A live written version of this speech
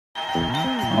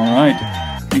Alright,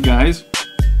 hey guys,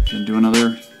 gonna do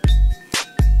another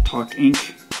Talk Ink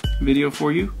video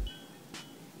for you.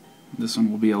 This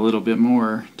one will be a little bit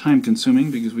more time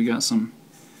consuming because we got some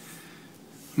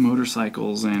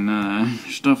motorcycles and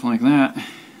stuff like that.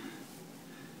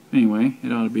 Anyway,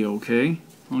 it ought to be okay.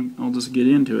 I'll just get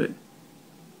into it.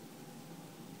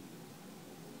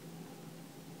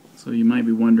 So you might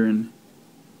be wondering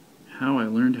how I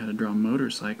learned how to draw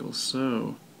motorcycles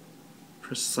so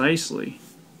precisely.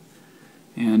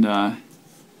 And I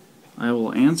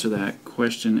will answer that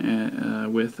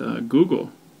question with Google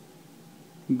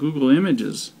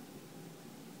Images.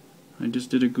 I just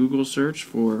did a Google search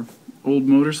for old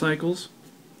motorcycles,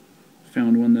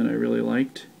 found one that I really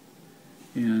liked,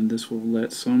 and this will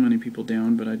let so many people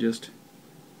down, but I just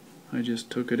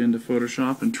took it into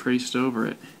Photoshop and traced over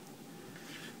it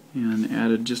and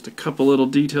added just a couple little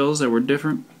details that were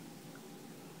different,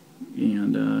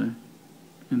 and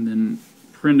then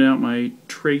print out my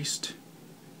traced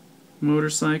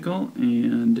motorcycle,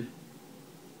 and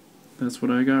that's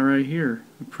what I got right here.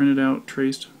 A printed out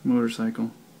traced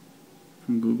motorcycle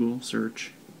from Google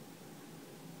search.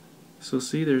 So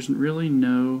see, there's really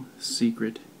no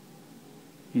secret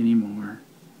anymore.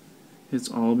 It's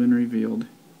all been revealed.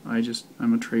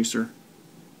 I'm a tracer.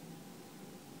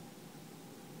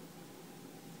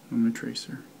 I'm a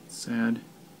tracer. It's sad.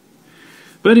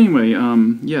 But anyway,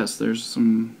 yes, there's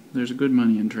a good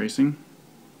money in tracing.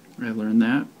 I learned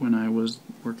that when I was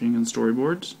working in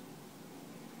storyboards.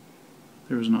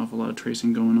 There was an awful lot of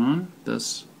tracing going on,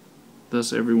 thus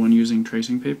everyone using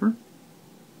tracing paper.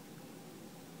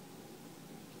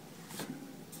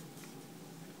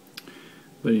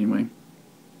 But anyway,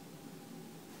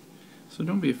 so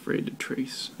don't be afraid to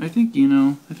trace. I think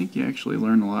you actually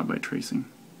learn a lot by tracing.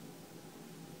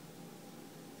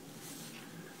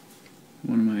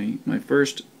 One of my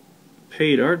first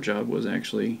paid art job was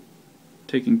actually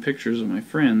taking pictures of my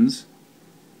friends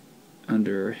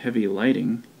under heavy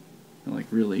lighting, like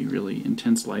really, really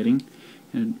intense lighting,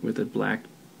 and with a black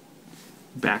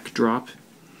backdrop,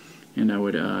 and I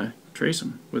would trace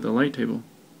them with a light table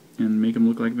and make them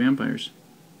look like vampires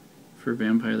for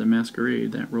Vampire the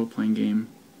Masquerade, that role-playing game.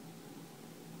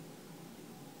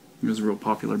 It was real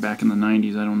popular back in the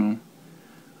 90s. I don't know.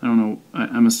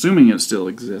 I'm assuming it still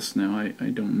exists now.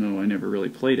 I don't know. I never really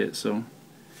played it, so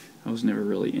I was never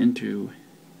really into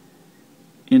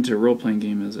role-playing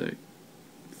game as a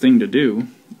thing to do.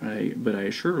 But I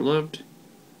sure loved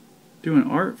doing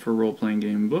art for role-playing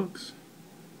game books,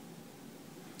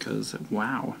 because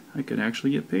wow, I could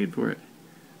actually get paid for it.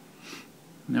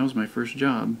 And that was my first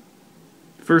job.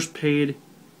 First paid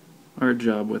art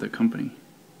job with a company.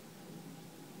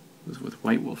 It was with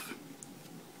White Wolf.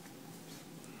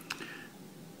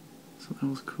 So that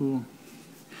was cool.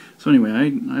 So anyway,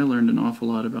 I learned an awful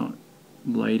lot about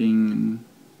lighting and,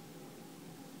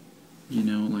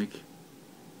 like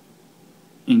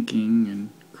inking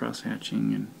and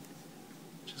cross-hatching and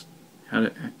just how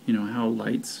to, how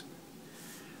lights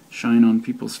shine on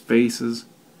people's faces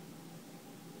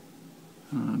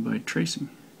by tracing.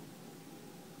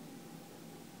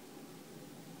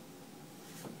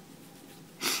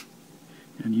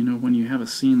 And when you have a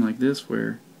scene like this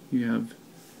where you have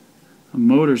a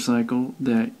motorcycle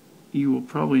that you will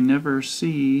probably never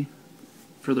see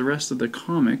for the rest of the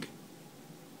comic,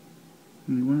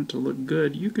 and you want it to look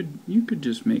good, you could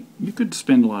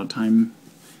spend a lot of time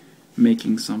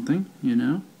making something,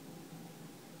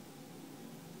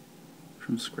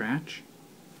 from scratch,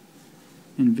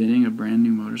 inventing a brand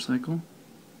new motorcycle.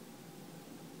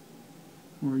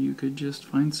 Or you could just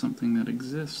find something that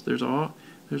exists. There's all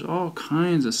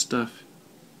kinds of stuff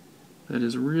that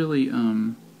is really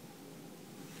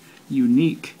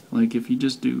unique. Like if you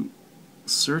just do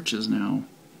searches now,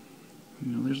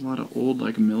 there's a lot of old,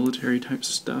 like, military type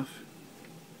stuff.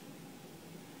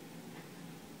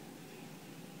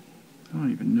 I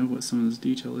don't even know what some of this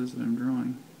detail is that I'm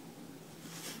drawing.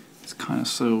 It's kind of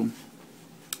so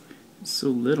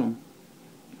little.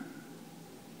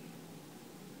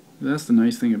 That's the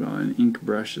nice thing about an ink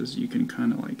brush, is you can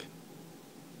kind of like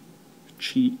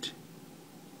cheat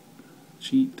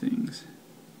things.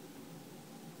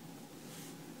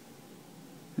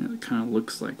 And it kind of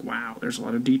looks like, wow, there's a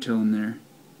lot of detail in there,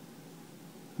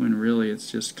 when really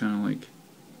it's just kind of like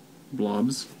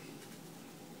blobs.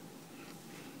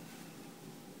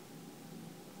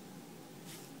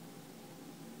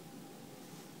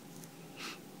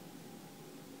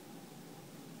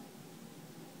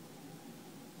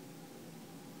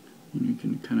 And you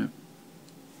can kind of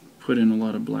put in a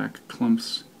lot of black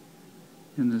clumps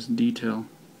in this detail,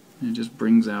 and it just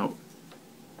brings out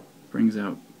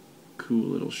cool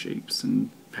little shapes and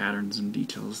patterns and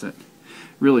details that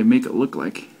really make it look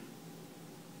like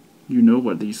you know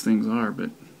what these things are,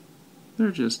 but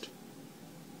they're just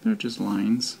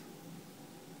lines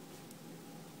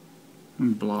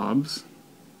and blobs.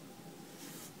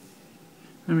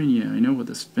 I mean, yeah, I know what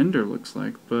this fender looks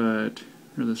like, but,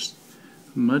 or this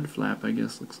mud flap, I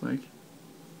guess, looks like.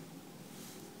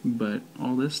 But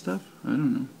all this stuff, I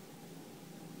don't know.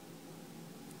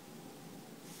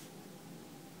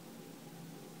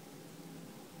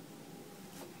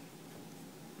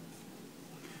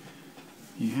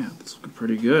 Yeah, that's looking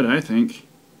pretty good, I think.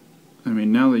 I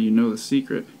mean, now that you know the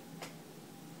secret.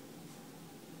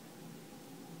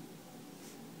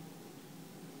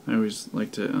 I always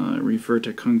like to refer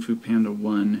to Kung Fu Panda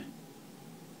 1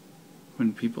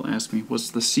 when people ask me, what's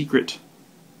the secret?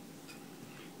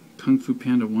 Kung Fu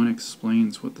Panda 1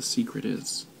 explains what the secret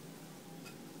is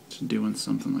to doing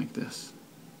something like this.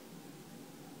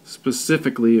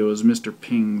 Specifically, it was Mr.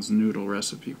 Ping's noodle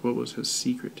recipe. What was his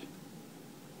secret?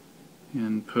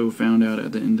 And Po found out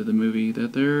at the end of the movie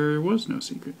that there was no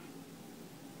secret.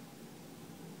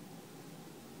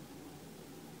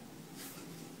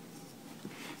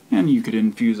 And you could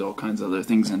infuse all kinds of other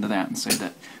things into that and say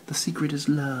that the secret is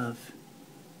love.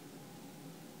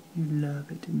 You love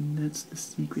it, and that's the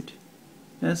secret.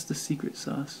 That's the secret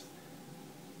sauce.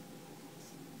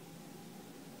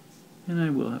 And I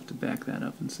will have to back that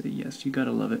up and say, yes, you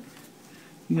gotta love it.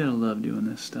 You gotta love doing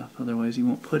this stuff, otherwise you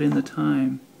won't put in the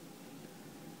time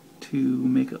to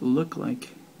make it look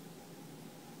like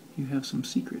you have some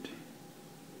secret.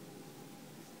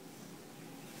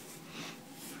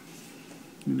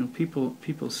 You know,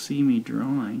 people see me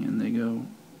drawing and they go,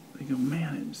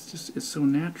 man, it's so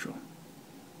natural.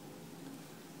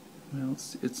 Well,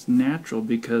 it's natural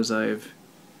because I've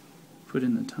put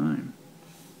in the time.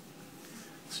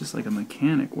 It's just like a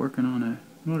mechanic working on a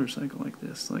motorcycle like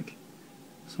this. Like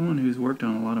someone who's worked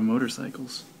on a lot of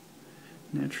motorcycles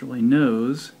naturally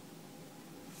knows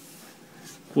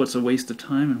what's a waste of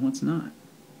time and what's not,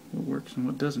 what works and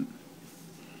what doesn't.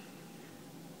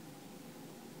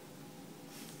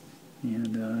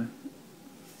 And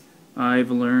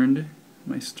I've learned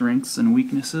my strengths and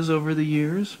weaknesses over the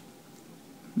years.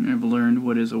 I've learned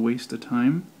what is a waste of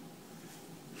time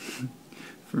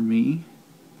for me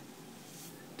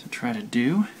to try to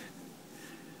do.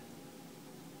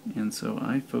 And so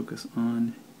I focus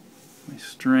on my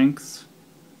strengths,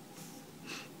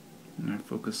 and I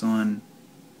focus on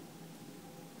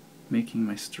making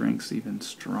my strengths even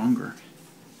stronger.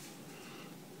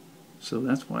 So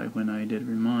that's why when I did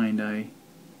Remind, I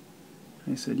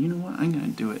said, you know what, I'm going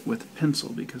to do it with a pencil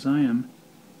because I am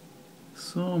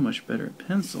so much better at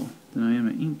pencil than I am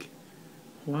at ink.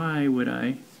 Why would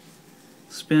I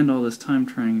spend all this time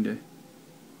trying to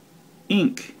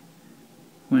ink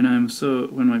when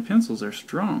my pencils are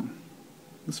strong?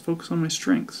 Let's focus on my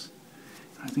strengths.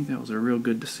 I think that was a real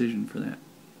good decision for that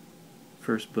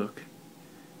first book.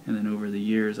 And then over the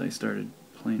years I started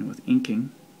playing with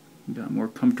inking, got more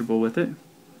comfortable with it,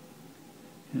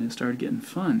 and it started getting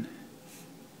fun.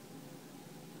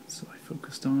 So I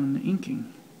focused on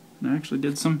inking. And I actually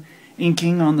did some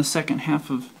inking on the second half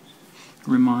of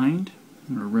Remind,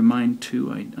 or Remind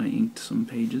 2. I inked some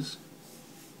pages.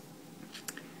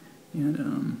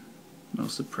 And I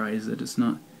was surprised that it's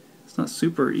not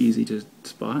super easy to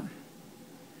spot.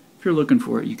 If you're looking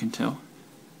for it, you can tell.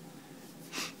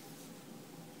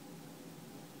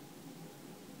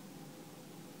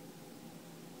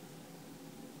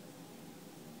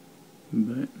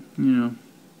 But, you know,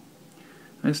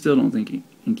 I still don't think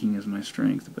inking is my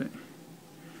strength,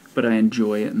 but I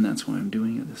enjoy it, and that's why I'm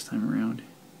doing it this time around.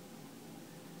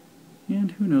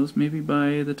 And who knows, maybe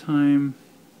by the time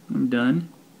I'm done,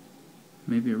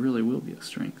 maybe it really will be a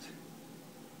strength.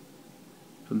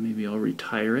 But maybe I'll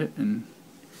retire it and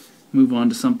move on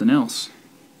to something else.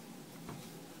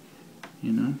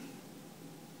 You know?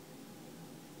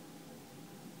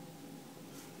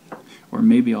 Or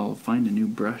maybe I'll find a new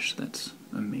brush that's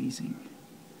amazing.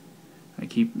 I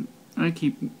keep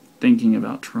thinking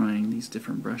about trying these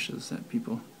different brushes that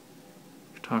people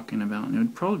are talking about, and it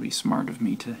would probably be smart of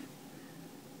me to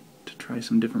try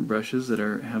some different brushes that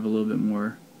have a little bit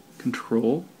more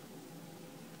control.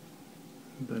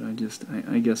 But I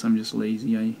guess I'm just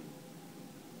lazy.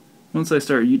 Once I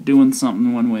start doing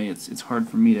something one way, it's hard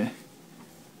for me to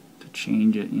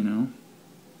change it, you know?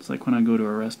 It's like when I go to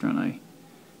a restaurant, I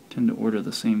tend to order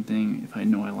the same thing if I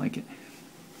know I like it.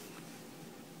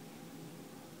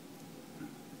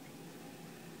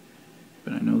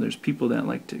 But I know there's people that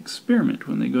like to experiment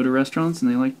when they go to restaurants, and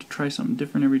they like to try something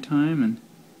different every time, and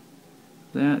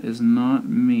that is not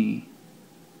me.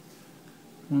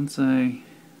 Once I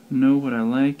know what I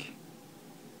like.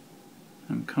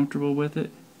 I'm comfortable with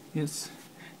it. It's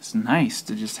nice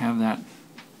to just have that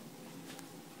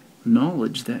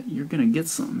knowledge that you're going to get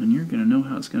something and you're going to know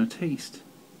how it's going to taste.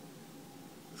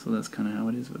 So that's kind of how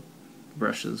it is with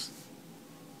brushes.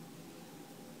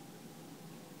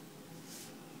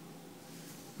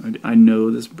 I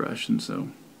know this brush, and so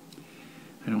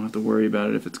I don't have to worry about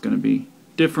it if it's going to be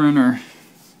different or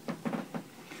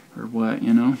what,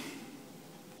 you know.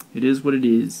 It is what it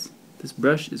is. This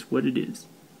brush is what it is.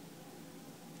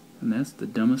 And that's the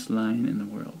dumbest line in the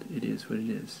world. It is what it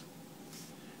is.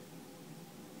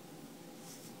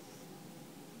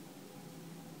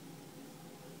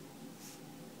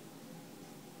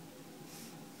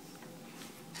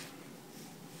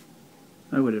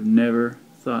 I would have never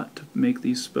thought to make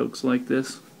these spokes like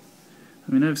this.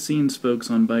 I mean, I've seen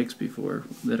spokes on bikes before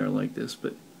that are like this,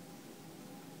 but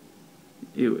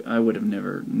I would have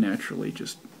never naturally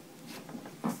just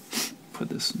put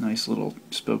this nice little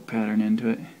spoke pattern into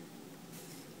it.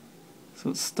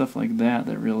 So it's stuff like that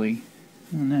that really,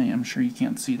 well, no, I'm sure you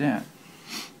can't see that.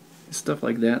 It's stuff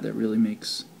like that that really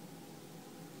makes,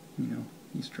 you know,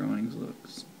 these drawings look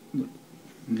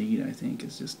neat, I think.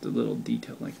 It's just a little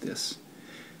detail like this.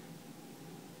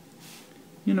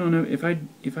 You know, if I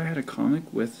had a comic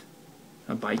with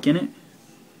a bike in it,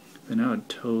 then I would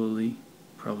totally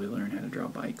probably learn how to draw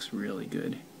bikes really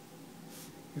good.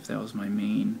 If that was my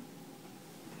main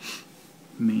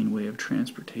way of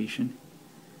transportation.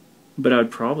 But I would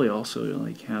probably also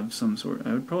like have some sort.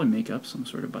 I would probably make up some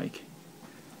sort of bike,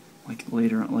 like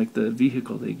later on, like the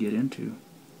vehicle they get into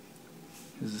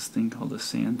is this thing called a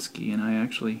sand ski, and I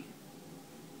actually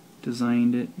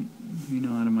designed it, you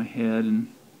know, out of my head and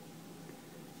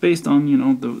based on, you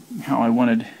know, how I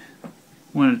wanted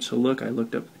it to look. I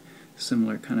looked up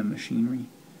similar kind of machinery,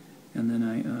 and then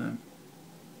I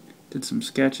did some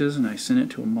sketches, and I sent it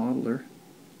to a modeler,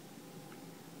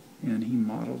 and he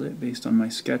modeled it based on my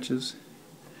sketches.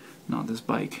 Not this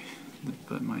bike,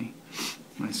 but my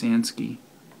sand ski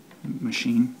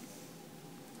machine,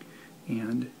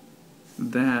 and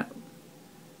that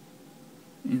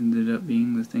ended up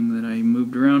being the thing that I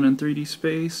moved around in 3D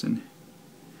space, and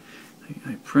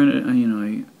I printed, you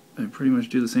know, I pretty much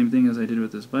do the same thing as I did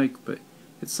with this bike, but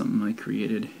it's something I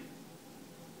created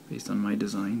based on my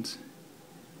designs.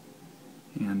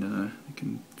 And I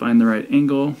can find the right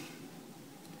angle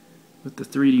with the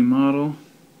 3D model,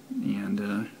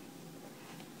 and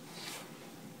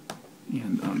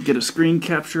get a screen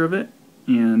capture of it,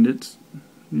 and it's,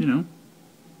 you know,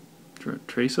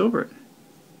 trace over it.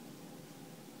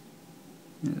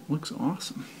 And it looks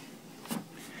awesome.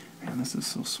 Man, this is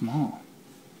so small.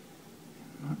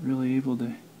 I'm not really able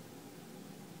to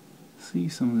see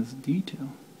some of this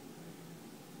detail.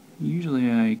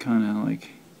 Usually I kind of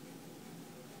like,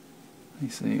 I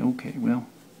say, okay, well,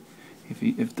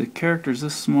 if the character's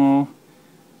this small,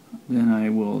 then I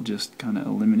will just kind of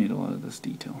eliminate a lot of this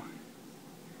detail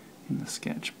in the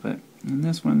sketch. But in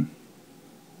this one,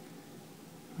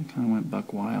 I kind of went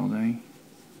buck wild. I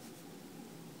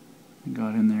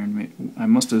got in there and I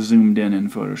must have zoomed in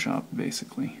Photoshop,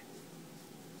 basically.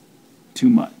 Too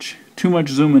much. Too much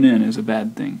zooming in is a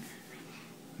bad thing.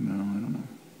 No, I don't know.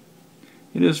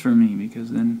 It is for me,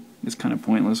 because then it's kind of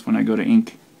pointless when I go to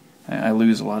ink. I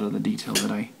lose a lot of the detail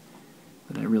that I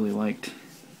really liked.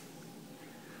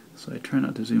 So I try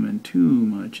not to zoom in too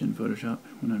much in Photoshop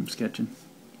when I'm sketching.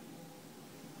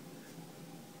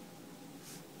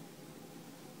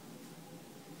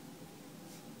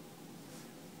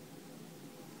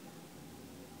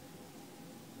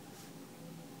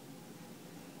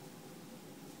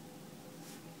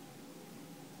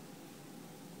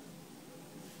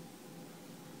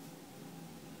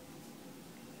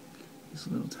 These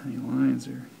little tiny lines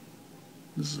are...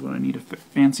 This is what I need a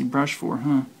fancy brush for,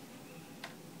 huh?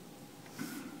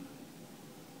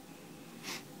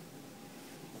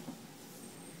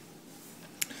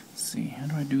 Let's see, how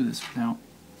do I do this without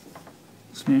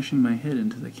smashing my head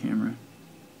into the camera?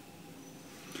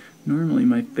 Normally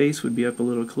my face would be up a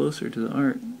little closer to the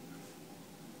art.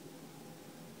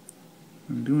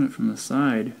 I'm doing it from the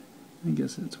side. I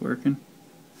guess it's working.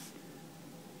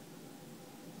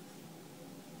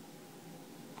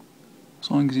 As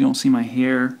long as you don't see my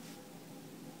hair,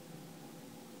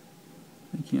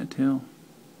 I can't tell.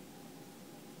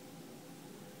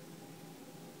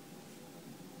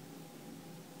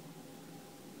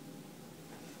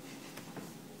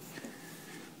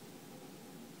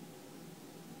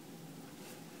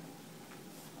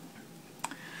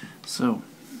 So,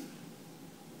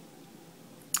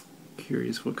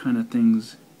 curious what kind of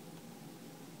things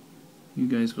you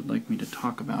guys would like me to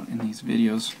talk about in these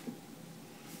videos.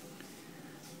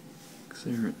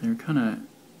 'Cause they're kind of,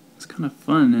 it's kind of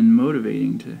fun and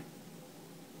motivating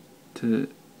to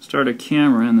start a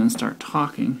camera and then start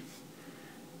talking,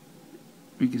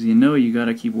 because you know you got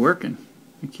to keep working.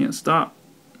 You can't stop,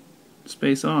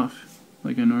 space off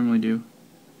like I normally do.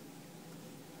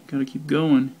 Got to keep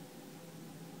going.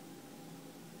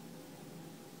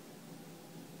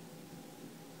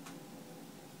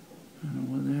 I don't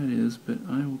know what that is, but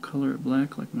I will color it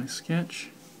black like my sketch.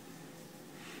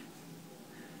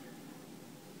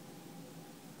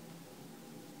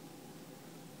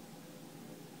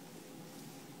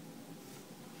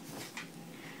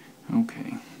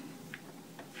 Okay.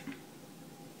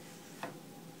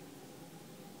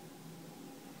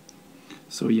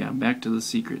 So yeah, back to the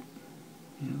secret.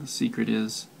 Yeah, the secret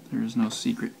is, there is no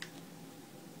secret.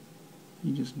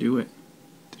 You just do it.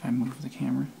 Did I move the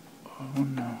camera? Oh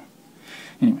no.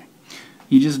 Anyway,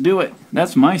 you just do it.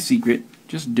 That's my secret.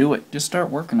 Just do it. Just start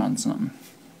working on something.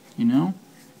 You know?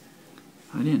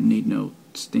 I didn't need no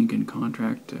stinking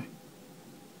contract to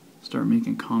start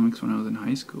making comics when I was in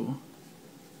high school.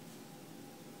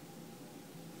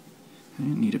 I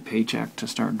didn't need a paycheck to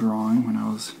start drawing when I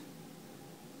was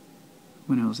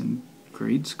in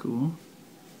grade school.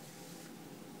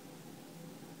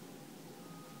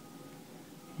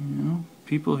 You know,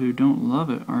 people who don't love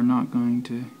it are not going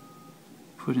to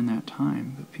put in that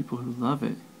time, but people who love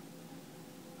it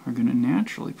are going to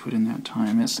naturally put in that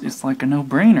time. It's like a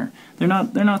no-brainer. They're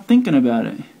not thinking about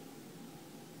it.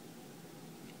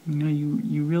 You know,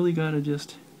 you really got to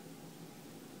just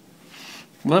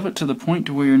love it to the point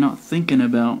to where you're not thinking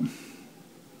about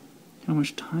how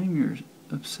much time you're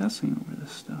obsessing over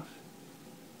this stuff.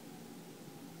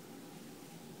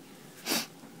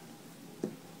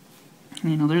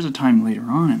 You know, there's a time later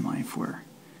on in life where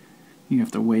you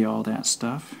have to weigh all that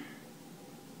stuff.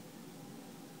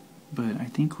 But I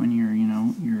think when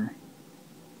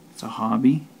it's a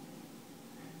hobby.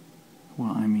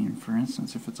 Well, I mean, for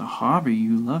instance, if it's a hobby,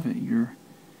 you love it,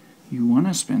 you want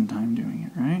to spend time doing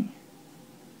it, right?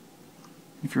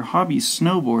 If your hobby is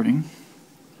snowboarding,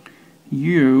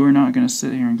 you are not going to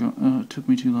sit here and go, oh, it took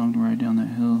me too long to ride down that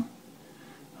hill.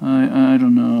 I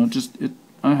don't know,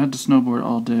 I had to snowboard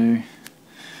all day.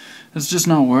 It's just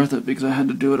not worth it because I had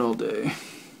to do it all day.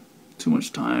 Too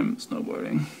much time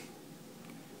snowboarding.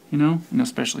 You know? And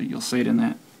especially you'll say it in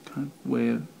that kind of way,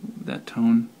 of that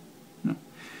tone. You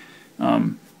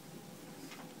know?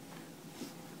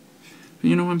 But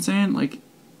you know what I'm saying? Like,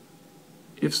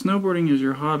 if snowboarding is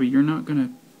your hobby, you're not going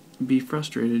to be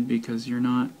frustrated because you're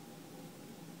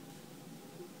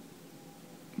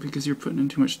putting in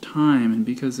too much time, and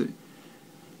because it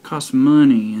costs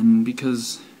money, and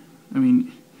because, I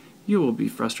mean, you will be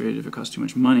frustrated if it costs too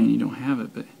much money and you don't have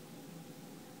it, but,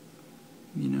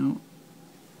 you know,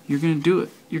 you're going to do it.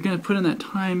 You're going to put in that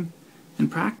time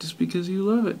and practice because you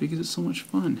love it, because it's so much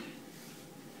fun.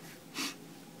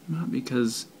 Not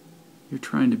because you're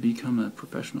trying to become a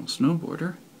professional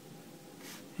snowboarder.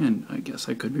 And I guess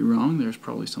I could be wrong. There's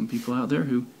probably some people out there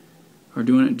who are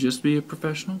doing it just to be a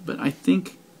professional, but I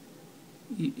think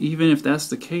even if that's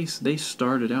the case, they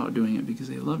started out doing it because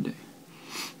they loved it.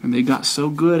 And they got so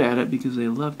good at it because they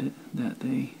loved it that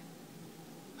they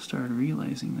started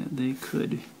realizing that they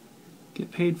could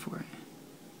get paid for it.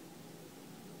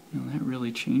 You know, that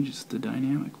really changes the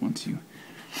dynamic once you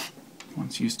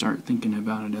start thinking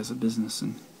about it as a business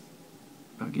and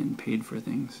about getting paid for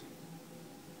things.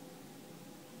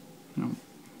 You know,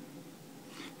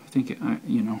 I think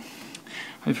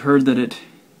I've heard that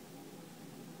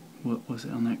what was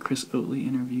it on that Chris Oatley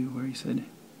interview where he said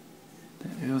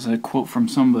that it was a quote from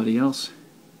somebody else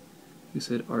who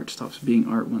said art stops being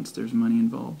art once there's money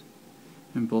involved,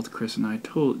 and both Chris and I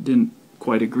didn't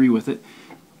quite agree with it.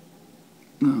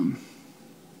 I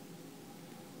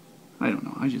don't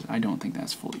know. I don't think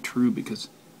that's fully true, because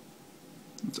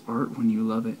it's art when you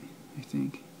love it. I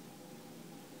think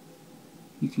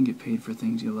you can get paid for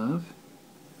things you love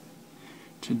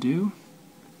to do.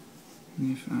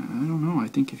 And I don't know. I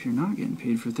think if you're not getting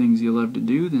paid for things you love to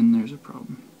do, then there's a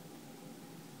problem.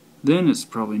 Then it's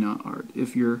probably not art.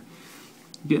 If you're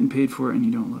getting paid for it and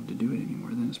you don't love to do it anymore,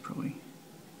 then it's probably,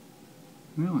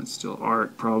 well, it's still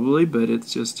art probably, but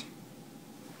it's just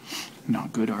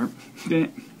not good art. I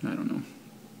don't know.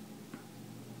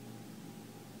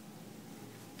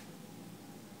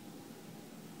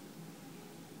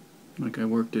 Like I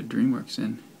worked at Dreamworks,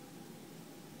 and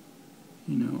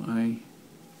you know,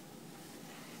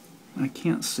 I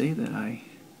can't say that I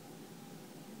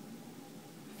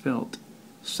felt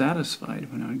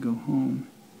satisfied when I would go home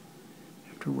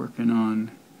after working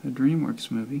on a Dreamworks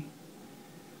movie,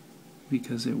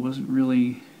 because it wasn't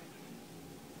really,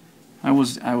 I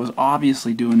was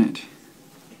obviously doing it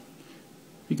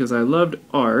because I loved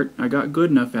art. I got good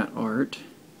enough at art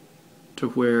to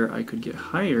where I could get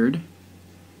hired,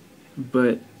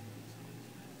 but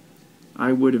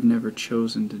I would have never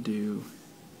chosen to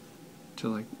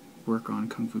like work on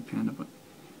Kung Fu Panda, but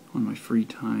on my free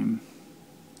time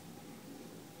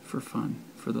for fun,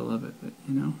 for the love of it,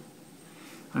 you know?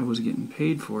 I was getting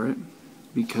paid for it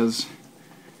because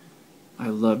I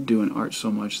loved doing art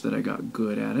so much that I got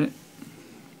good at it,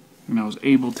 and I was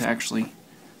able to actually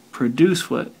produce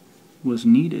what was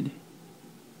needed.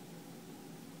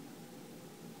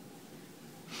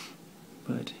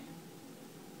 But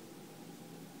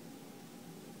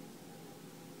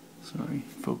sorry,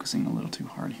 focusing a little too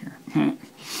hard here.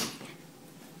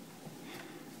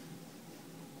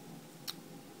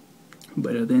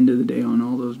 But at the end of the day, on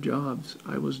all those jobs,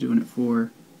 I was doing it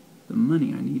for the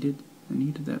money I needed. I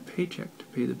needed that paycheck to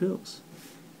pay the bills.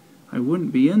 I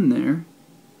wouldn't be in there.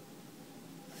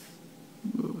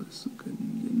 Oh, this is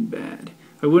getting bad.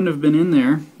 I wouldn't have been in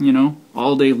there, you know,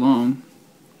 all day long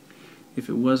if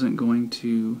it wasn't going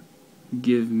to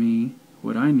give me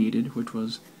what I needed, which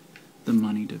was the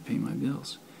money to pay my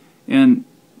bills. And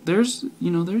there's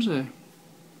an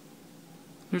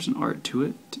art to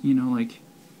it, you know, like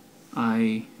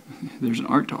there's an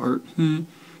art to art.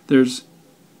 There's,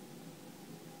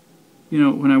 you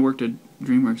know, when I worked at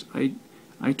Dreamworks,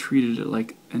 I treated it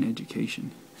like an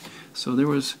education. So there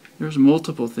was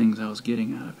multiple things I was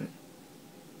getting out of it.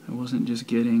 I wasn't just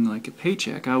getting like a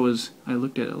paycheck. I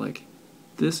looked at it like,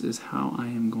 this is how I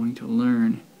am going to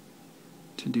learn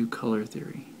to do color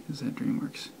theory, is at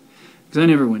Dreamworks. Because I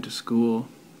never went to school,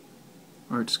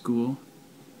 art school.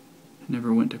 I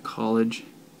never went to college.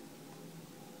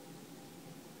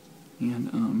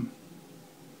 And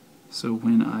so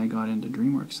when I got into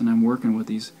Dreamworks and I'm working with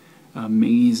these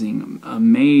amazing,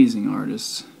 amazing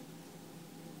artists,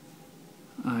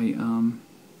 I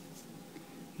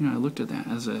looked at that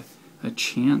as a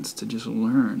chance to just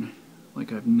learn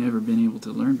like I've never been able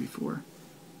to learn before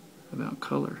about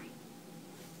color.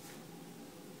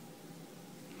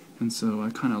 And so I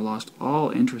kind of lost all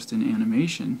interest in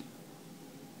animation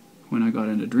when I got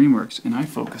into Dreamworks, and I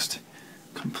focused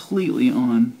completely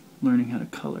on learning how to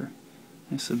color.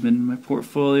 I submitted my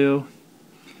portfolio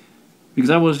because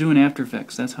I was doing After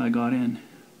Effects. That's how I got in.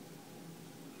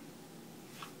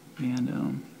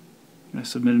 And I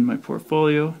submitted my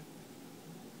portfolio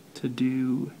to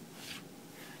do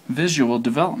visual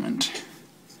development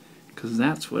because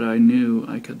that's what I knew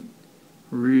I could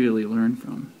really learn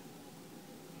from.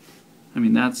 I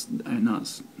mean, that's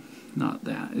not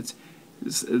that.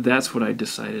 That's what I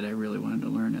decided I really wanted to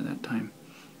learn at that time,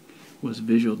 was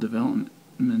visual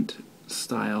development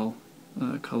style,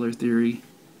 color theory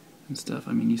and stuff.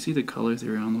 I mean, you see the color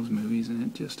theory on those movies and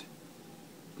it just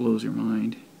blows your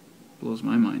mind. Blows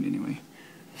my mind anyway.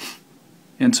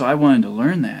 And so I wanted to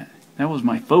learn that. That was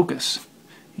my focus.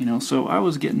 You know, so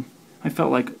I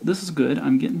felt like this is good.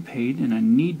 I'm getting paid and I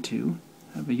need to.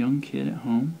 I have a young kid at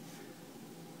home.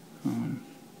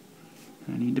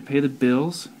 I need to pay the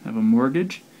bills. I have a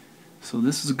mortgage. So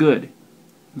this is good.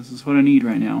 This is what I need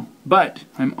right now. But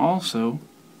I'm also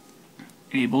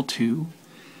able to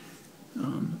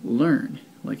learn,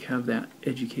 like have that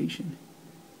education.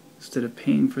 Instead of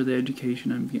paying for the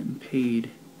education, I'm getting paid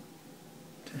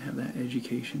to have that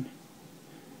education.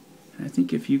 And I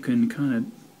think if you can kind of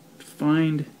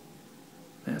find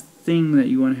that thing that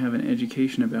you want to have an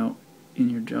education about in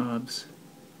your jobs,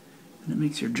 and it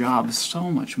makes your job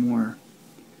so much more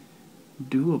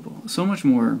doable, so much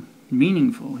more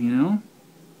meaningful, you know?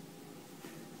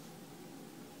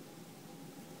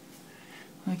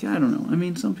 Like, I don't know. I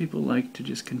mean, some people like to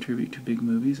just contribute to big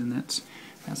movies, and that's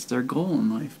their goal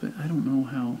in life, but I don't know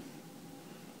how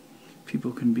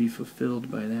people can be fulfilled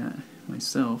by that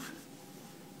myself.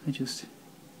 At the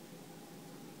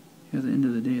end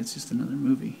of the day, it's just another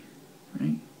movie,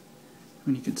 right? I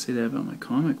mean, you could say that about my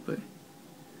comic, but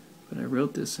I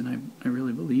wrote this, and I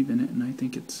really believe in it, and I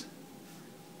think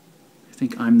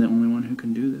I'm the only one who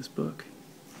can do this book.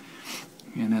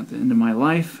 And at the end of my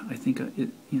life, I think I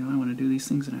want to do these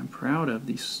things that I'm proud of,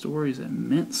 these stories that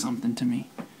meant something to me.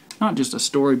 Not just a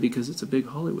story because it's a big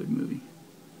Hollywood movie.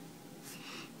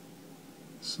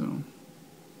 So,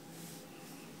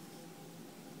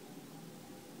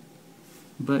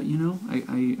 but you know,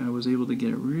 I was able to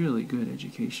get a really good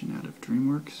education out of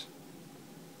Dreamworks,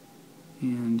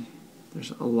 and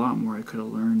there's a lot more I could have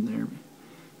learned there,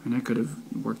 and I could have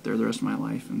worked there the rest of my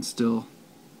life and still,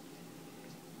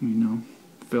 you know,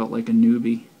 felt like a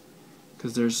newbie,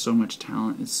 because there's so much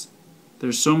talent.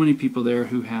 There's so many people there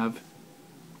who have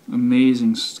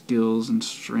amazing skills and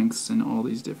strengths in all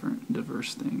these different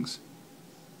diverse things.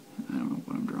 I don't know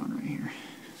what I'm drawing right here.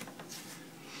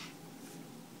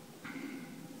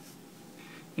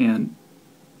 and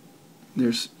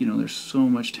there's so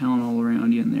much talent all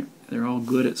around you, and they're all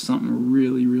good at something,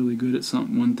 really, really good at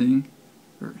something, one thing,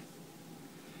 or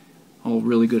all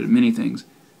really good at many things.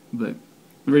 But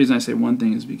the reason I say one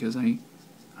thing is because I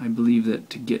believe that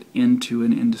to get into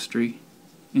an industry,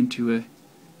 into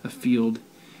a field,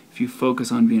 if you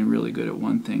focus on being really good at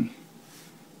one thing,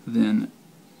 then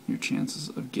your chances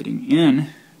of getting in,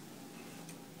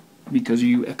 because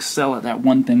you excel at that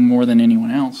one thing more than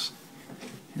anyone else,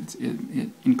 it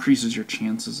increases your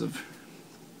chances of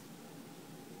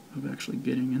actually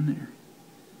getting in there.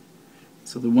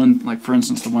 So the one, like for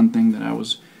instance, the one thing that I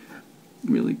was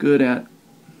really good at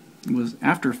was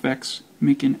After Effects,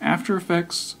 making After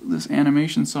Effects, this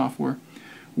animation software,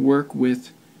 work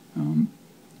with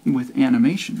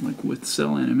animation, like with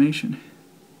cell animation.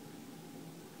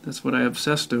 That's what I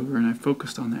obsessed over, and I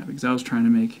focused on that because I was trying to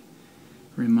make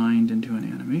Remind into an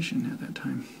animation at that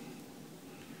time.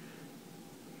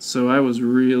 So I was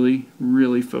really,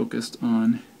 really focused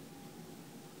on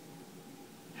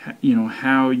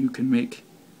how you can make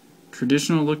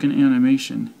traditional looking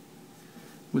animation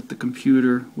with the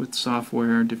computer, with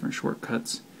software, different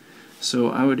shortcuts. So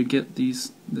I would get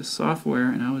this software,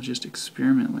 and I would just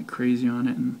experiment like crazy on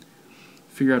it and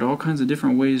figure out all kinds of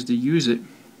different ways to use it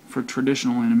for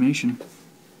traditional animation,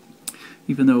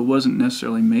 even though it wasn't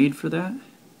necessarily made for that.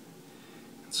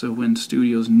 So when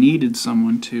studios needed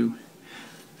someone to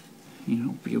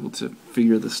be able to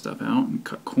figure this stuff out and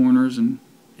cut corners and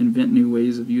invent new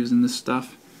ways of using this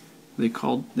stuff, they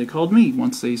called me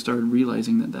once they started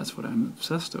realizing that that's what I'm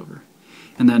obsessed over,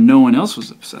 and that no one else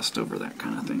was obsessed over that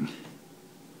kind of thing.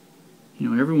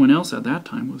 Everyone else at that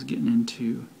time was getting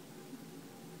into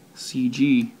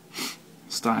CG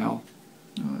style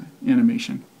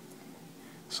animation,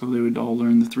 so they would all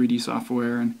learn the 3D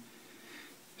software, and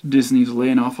Disney's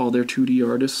laying off all their 2D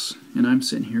artists, and I'm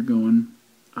sitting here going,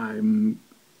 I'm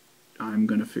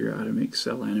gonna figure out how to make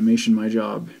cell animation my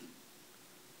job.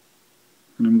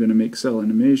 And I'm gonna make cell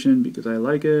animation because I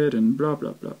like it, and blah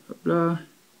blah blah blah blah.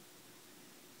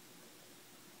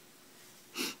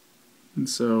 And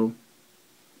so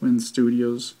when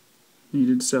studios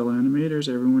needed cell animators,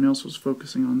 everyone else was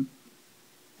focusing on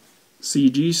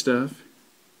CG stuff.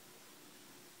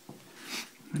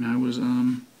 And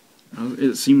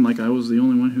it seemed like I was the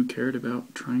only one who cared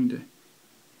about trying to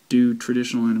do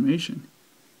traditional animation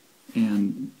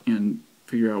and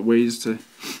figure out ways to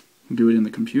do it in the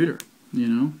computer,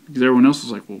 because everyone else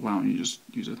was like, well, why don't you just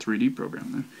use a 3D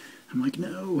program then? I'm like,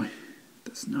 no,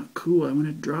 that's not cool. I want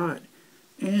to draw it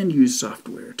and use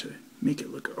software to make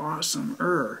it look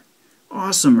awesomer.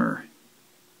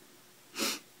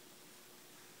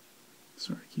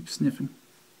 Sorry, I keep sniffing.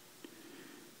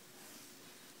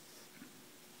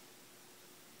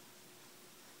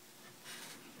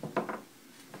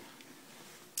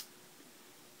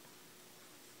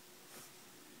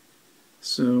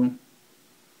 So,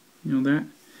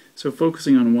 so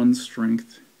focusing on one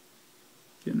strength,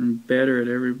 getting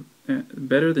better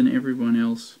better than everyone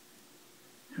else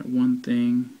at one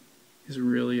thing, is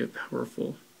really a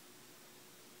powerful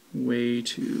way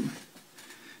to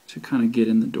kind of get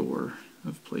in the door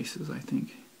of places, I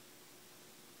think.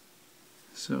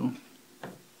 So,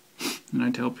 and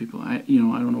I tell people, I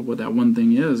don't know what that one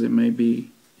thing is. It may be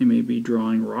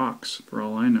drawing rocks, for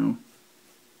all I know.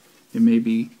 It may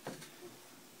be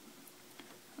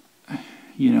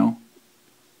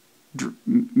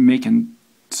making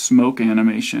smoke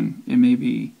animation. It may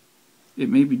be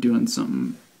doing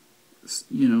something.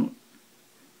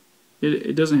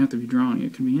 It doesn't have to be drawing.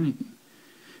 It can be anything.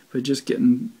 But just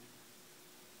getting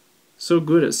so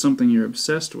good at something you're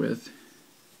obsessed with,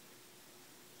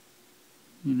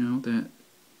 that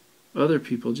other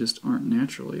people just aren't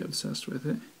naturally obsessed with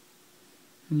it,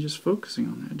 and just focusing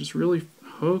on that, just really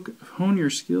hone your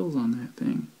skills on that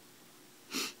thing.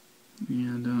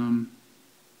 And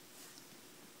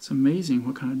it's amazing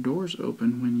what kind of doors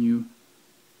open when you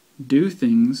do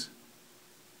things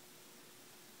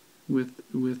with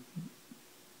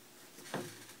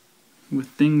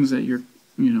things that you're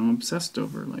obsessed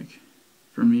over. Like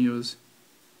for me, it was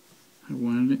I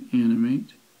wanted to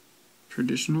animate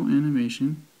traditional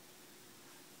animation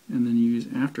and then use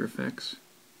After Effects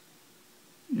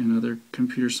and other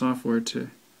computer software to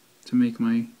make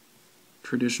my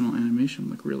traditional animation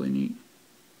look really neat.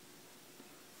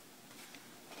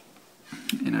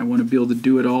 And I want to be able to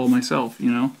do it all myself,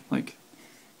 like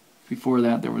before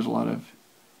that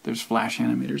there's Flash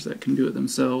animators that can do it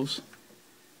themselves.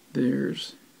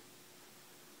 There's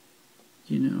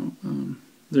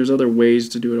there's other ways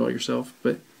to do it all yourself,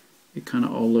 but it kind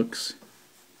of all looks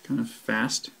kind of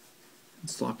fast and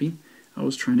sloppy. I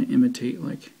was trying to imitate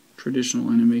like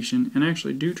traditional animation and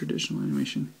actually do traditional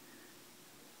animation,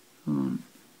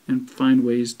 and find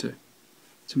ways to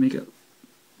make it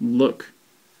look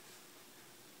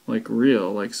like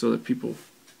real, like so that people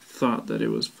thought that it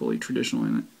was fully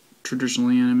traditionally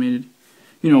animated,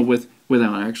 you know,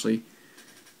 without actually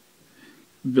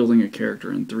building a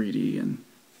character in 3D and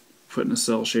putting a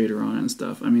cell shader on it and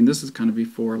stuff. I mean, this is kind of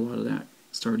before a lot of that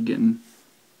started getting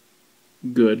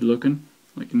good looking.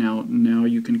 Like now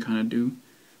you can kind of do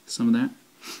some of that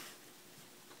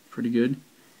pretty good.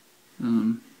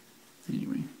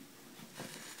 Anyway.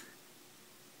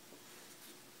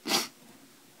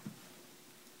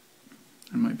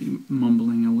 I might be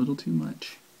mumbling a little too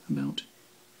much about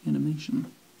animation.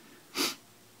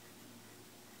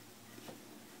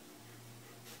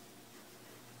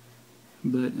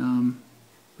 But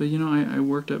you know, I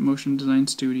worked at motion design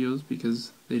studios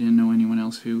because they didn't know anyone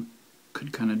else who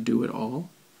could kind of do it all.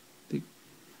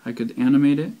 I could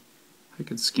animate it, I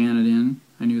could scan it in,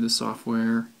 I knew the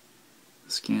software,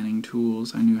 the scanning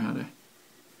tools, I knew how to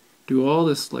do all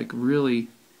this like really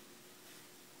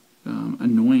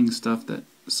annoying stuff that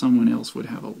someone else would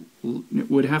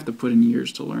have to put in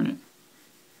years to learn it.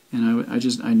 And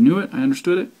I knew it, I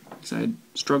understood it, because I had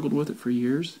struggled with it for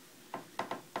years.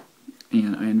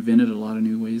 And I invented a lot of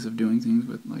new ways of doing things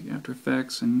with like After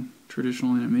Effects and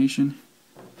traditional animation.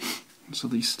 So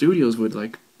these studios would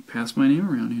like pass my name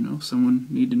around, you know.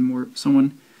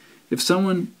 If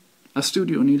a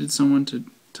studio needed someone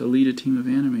to lead a team of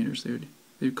animators,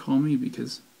 they'd call me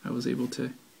because I was able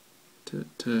to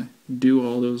do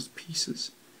all those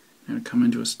pieces. I would come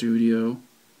into a studio,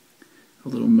 a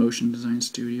little motion design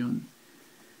studio, and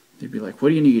they'd be like, "What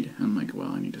do you need?" And I'm like,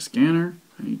 "Well, I need a scanner,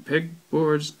 I need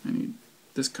pegboards, I need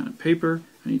this kind of paper,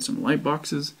 I need some light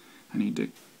boxes, I need to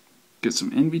get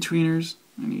some in-betweeners,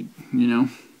 I need, you know,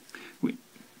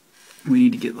 we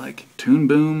need to get like Toon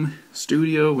Boom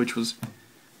Studio, which was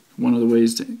one of the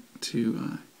ways to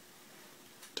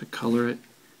color it,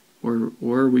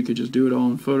 or we could just do it all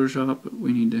in Photoshop, but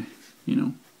we need to, you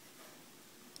know,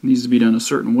 it needs to be done a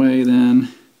certain way then,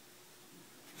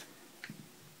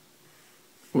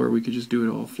 or we could just do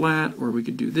it all flat, or we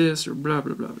could do this, or blah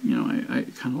blah blah. You know, I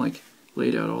kind of like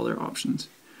laid out all their options.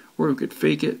 Or we could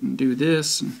fake it and do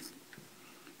this and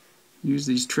use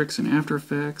these tricks in After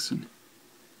Effects. And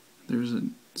there's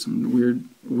some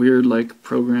weird like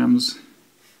programs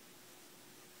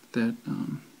that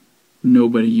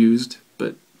nobody used,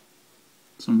 but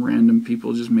some random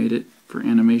people just made it for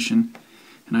animation,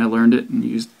 and I learned it and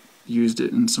used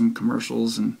it in some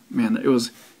commercials. And man, it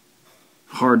was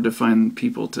hard to find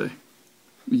people to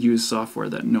use software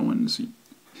that no one's.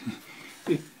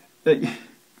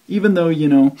 Even though, you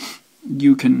know,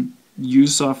 you can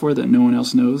use software that no one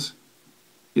else knows,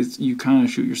 you kind of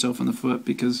shoot yourself in the foot,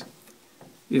 because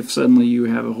if suddenly you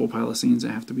have a whole pile of scenes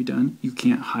that have to be done, you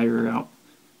can't hire out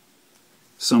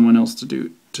someone else to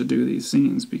do these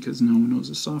scenes because no one knows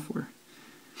the software.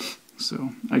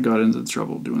 So I got into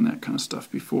trouble doing that kind of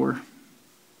stuff before.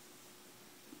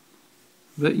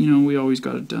 But, you know, we always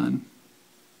got it done.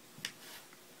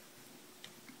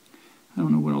 I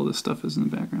don't know what all this stuff is in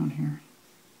the background here.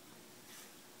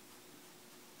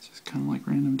 It's just kind of like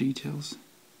random details.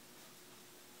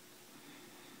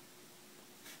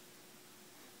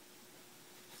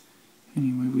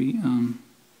 Anyway,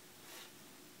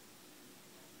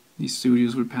 these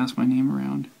studios would pass my name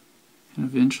around, and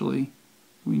eventually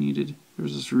there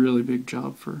was this really big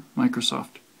job for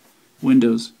Microsoft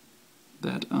Windows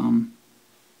that there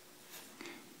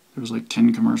was like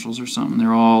 10 commercials or something.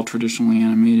 They're all traditionally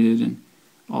animated and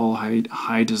all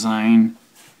high design.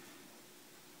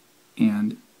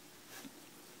 And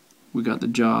we got the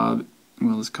job,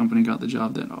 well, this company got the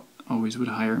job that always would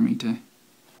hire me to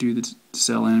do the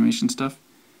cell animation stuff.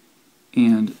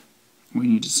 And we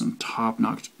needed some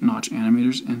top-notch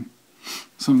animators. And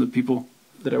some of the people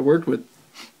that I worked with,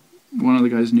 one of the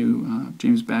guys knew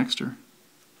James Baxter,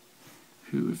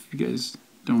 who, if you guys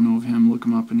don't know of him, look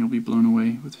him up and you'll be blown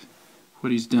away with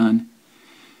what he's done.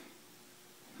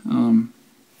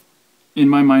 In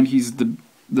my mind, he's the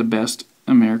best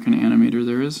American animator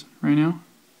there is right now.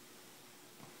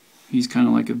 He's kind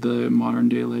of like the modern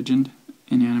day legend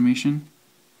in animation,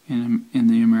 in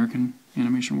the American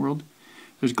animation world.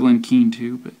 There's Glenn Keane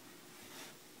too, but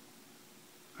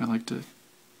I like to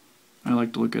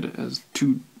look at it as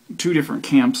two different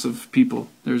camps of people.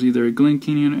 There's either Glenn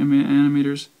Keane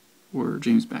animators or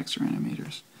James Baxter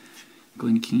animators.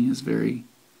 Glenn Keane is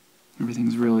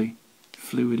everything's really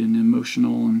fluid and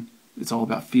emotional, and it's all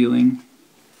about feeling.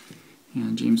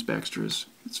 And James Baxter it's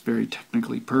very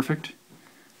technically perfect,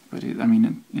 but I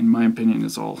mean, in my opinion,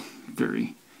 it's all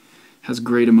has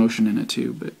great emotion in it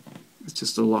too. But It's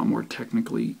just a lot more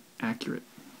technically accurate.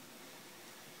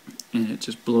 And it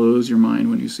just blows your mind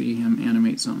when you see him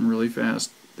animate something really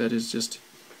fast. That is just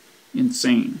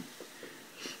insane.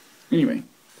 Anyway,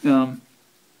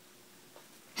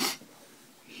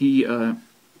 he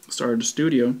started a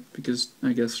studio because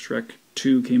I guess Shrek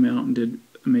 2 came out and did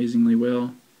amazingly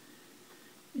well.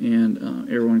 And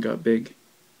everyone got big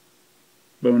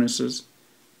bonuses.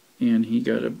 And he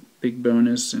got a big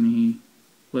bonus, and he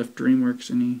left Dreamworks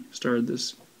and he started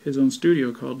his own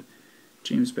studio called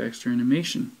James Baxter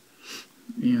Animation.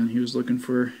 And he was looking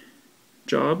for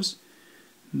jobs,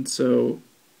 and so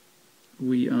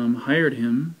we hired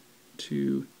him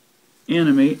to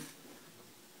animate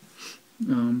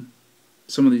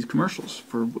some of these commercials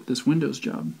for this Windows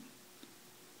job.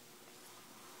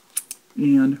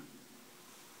 And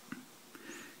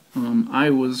I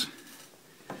was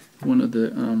one of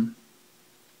the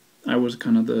I was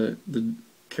kind of the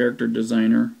character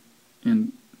designer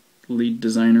and lead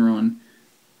designer on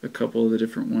a couple of the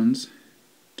different ones,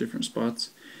 different spots.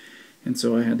 And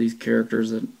so I had these characters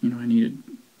that, you know, I needed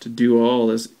to do all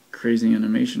this crazy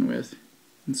animation with.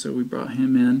 And so we brought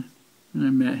him in, and I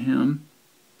met him.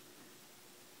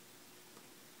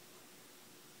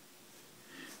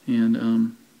 And,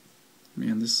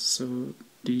 man, this is so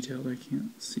detailed I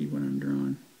can't see what I'm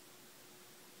drawing.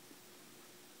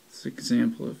 It's an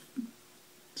example of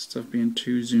stuff being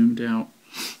too zoomed out.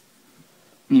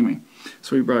 Anyway,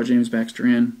 so we brought James Baxter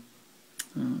in,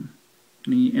 and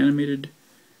he animated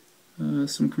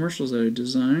some commercials that I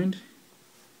designed,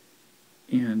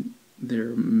 and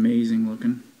they're amazing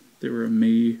looking. They were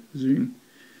amazing.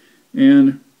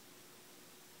 And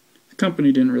the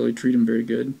company didn't really treat him very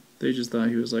good. They just thought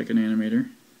he was like an animator.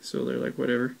 So they're like,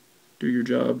 whatever, do your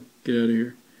job, get out of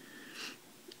here.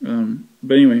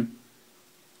 But anyway,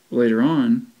 later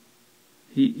on,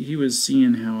 he was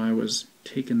seeing how I was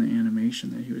taking the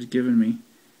animation that he was giving me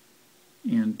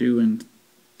and doing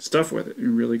stuff with it,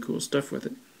 really cool stuff with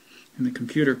it in the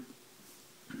computer.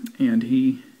 And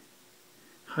he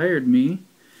hired me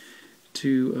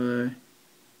to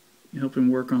help him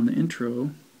work on the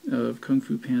intro of Kung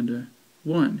Fu Panda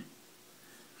 1,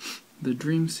 the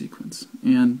dream sequence.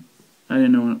 And I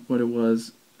didn't know what it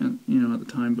was, you know, at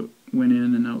the time, but went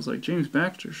in and I was like, James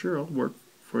Baxter, sure, I'll work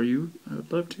for you. I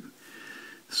would love to.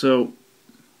 So,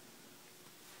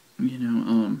 you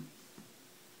know,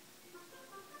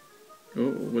 oh,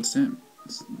 what's that?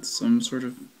 It's some sort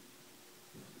of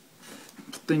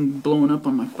thing blowing up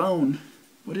on my phone.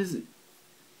 What is it?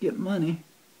 Get money.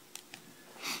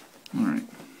 Alright.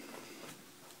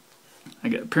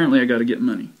 Apparently I gotta get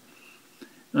money.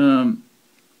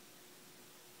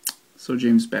 So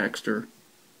James Baxter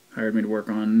hired me to work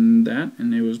on that,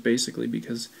 and it was basically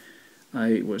because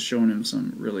I was showing him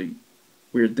some really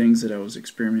weird things that I was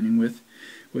experimenting with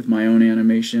my own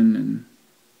animation and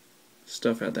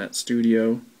stuff at that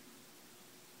studio.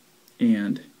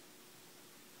 And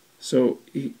so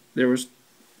there was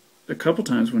a couple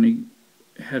times when he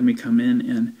had me come in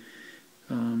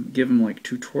and give him like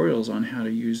tutorials on how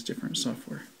to use different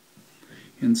software.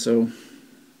 And so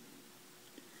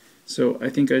I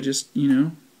think I just, you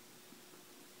know,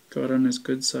 got on his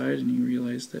good side, and he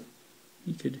realized that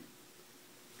he could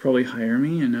probably hire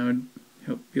me, and I would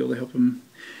be able to help him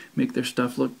make their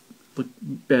stuff look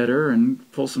better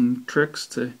and pull some tricks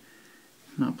to,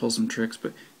 not pull some tricks,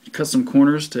 but cut some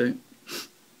corners to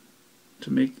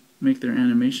make their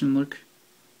animation look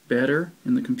better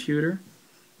in the computer.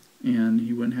 And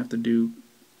he wouldn't have to do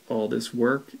all this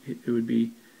work. It would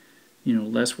be, you know,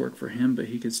 less work for him, but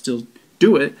he could still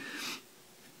do it.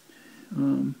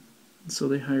 So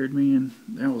they hired me, and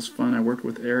that was fun. I worked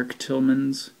with Eric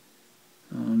Tillmans.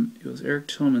 It was Eric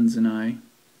Tillmans and I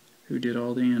who did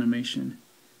all the animation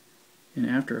in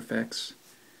After Effects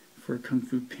for Kung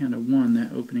Fu Panda 1,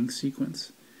 that opening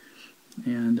sequence.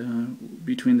 And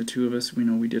between the two of us,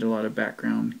 we did a lot of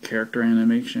background character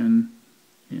animation,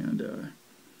 and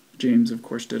James, of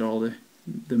course, did all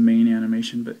the main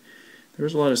animation. But there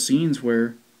was a lot of scenes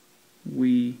where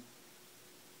we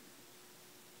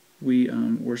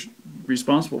were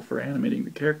responsible for animating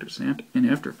the characters in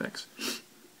After Effects.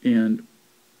 And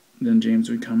then James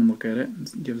would come and look at it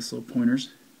and give us little pointers,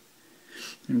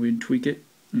 and we'd tweak it,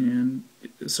 and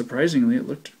surprisingly it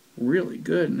looked really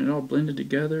good, and it all blended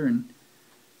together. And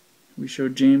we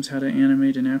showed James how to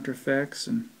animate in After Effects,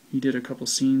 and he did a couple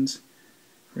scenes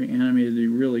where he animated the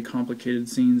really complicated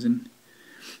scenes and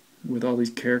with all these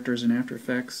characters in After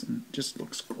Effects, and it just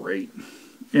looks great.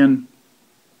 And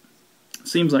it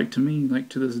seems like to me, like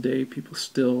to this day, people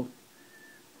still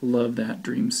love that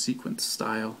dream sequence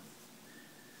style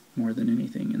more than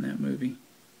anything in that movie.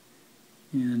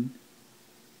 And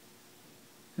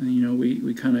And, you know,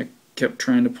 we kind of kept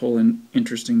trying to pull in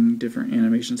interesting different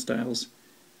animation styles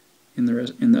in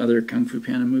the other Kung Fu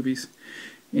Panda movies.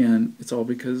 And it's all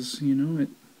because, you know, it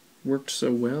worked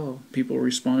so well. People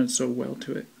responded so well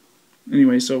to it.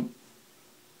 Anyway, so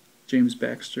James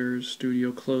Baxter's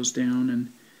studio closed down,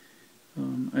 and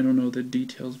I don't know the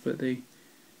details, but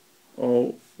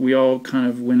we all kind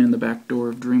of went in the back door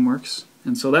of Dreamworks.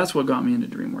 And so that's what got me into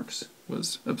Dreamworks,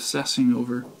 was obsessing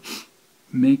over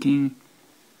making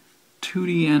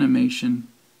 2D animation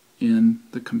in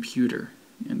the computer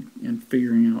and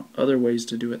figuring out other ways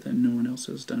to do it that no one else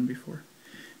has done before.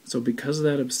 So because of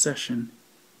that obsession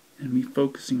and me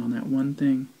focusing on that one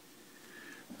thing,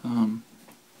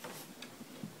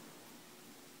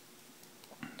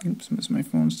 oops, is my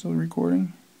phone still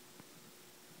recording?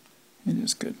 It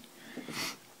is good.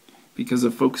 Because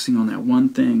of focusing on that one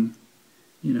thing,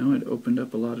 you know, it opened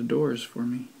up a lot of doors for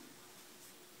me.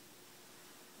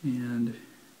 And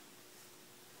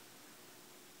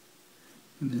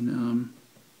then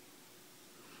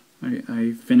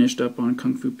I finished up on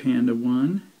Kung Fu Panda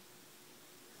 1.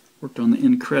 Worked on the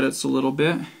end credits a little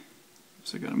bit.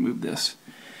 So I gotta move this.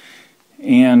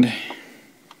 And let's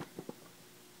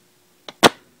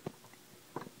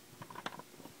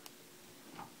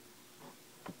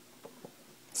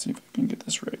see if I can get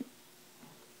this right.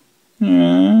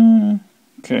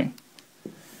 Okay.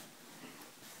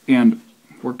 And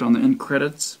worked on the end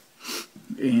credits,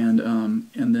 and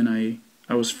then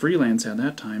I was freelance at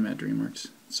that time at Dreamworks.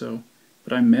 So,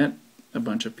 but I met a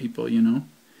bunch of people, you know.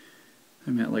 I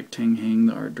met like Tang Heng,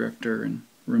 the art director, and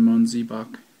Ramon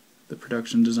Zebach, the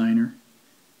production designer,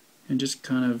 and just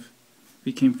kind of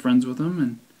became friends with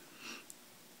them,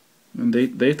 and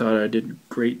they thought I did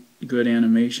good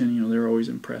animation. You know, they were always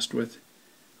impressed with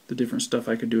the different stuff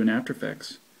I could do in After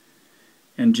Effects.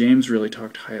 And James really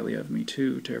talked highly of me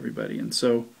too, to everybody, and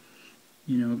so,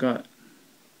 you know,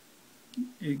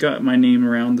 it got my name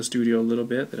around the studio a little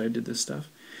bit that I did this stuff.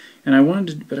 And I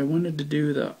wanted to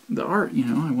do the art, you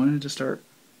know. I wanted to start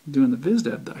doing the viz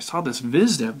dev. I saw this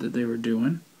viz dev that they were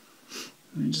doing,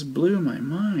 and it just blew my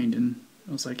mind. And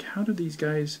I was like, how did these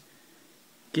guys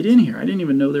get in here? I didn't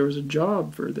even know there was a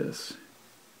job for this.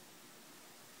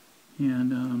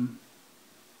 And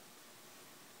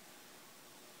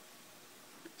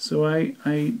so I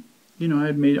you know, I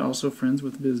had made also friends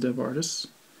with viz dev artists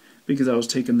because I was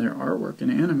taking their artwork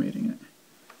and animating it.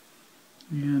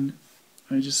 And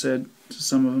I just said to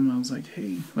some of them, I was like,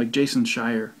 hey, like Jason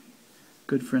Shire,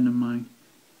 good friend of mine.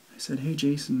 I said, hey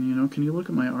Jason, you know, can you look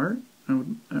at my art?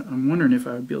 I'm wondering if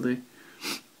I would be able to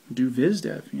do viz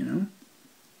dev, you know.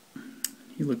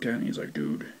 He looked at it and he's like,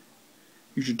 dude,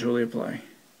 you should totally apply.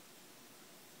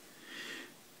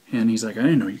 And he's like, I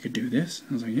didn't know you could do this.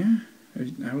 I was like, yeah,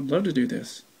 I would love to do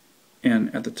this.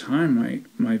 And at the time,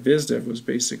 my viz dev was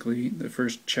basically the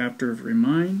first chapter of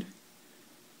Remind,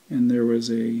 and there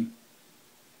was a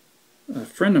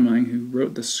friend of mine who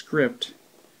wrote the script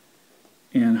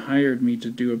and hired me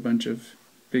to do a bunch of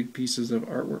big pieces of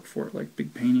artwork for it, like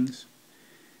big paintings.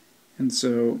 And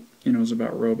so, you know, it was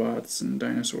about robots and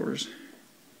dinosaurs.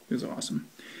 It was awesome.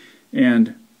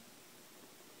 And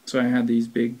so I had these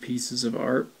big pieces of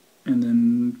art and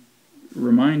then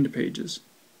Remind pages.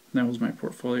 That was my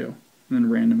portfolio. And then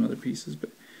random other pieces, but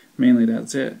mainly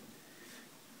that's it.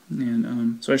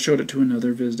 And so I showed it to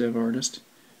another viz dev artist.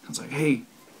 I was like, hey,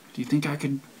 do you think I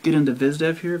could get into viz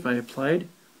dev here if I applied?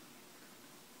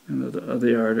 And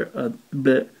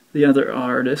the other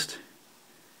artist,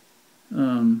 his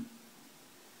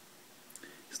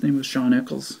name was Sean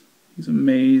Eccles. He's an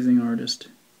amazing artist.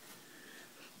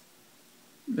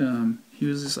 He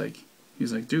was like,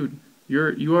 dude,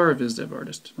 you are a viz dev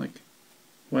artist. Like,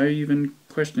 why are you even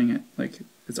questioning it? Like,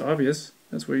 it's obvious.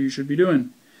 That's what you should be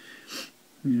doing.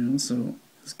 You know, so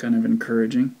it's kind of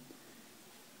encouraging.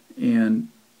 And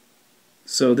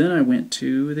so then I went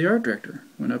to the art director.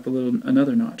 Went up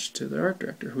another notch to the art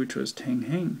director, which was Tang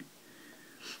Heng.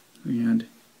 And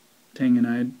Tang and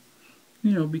I had,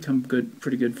 you know, become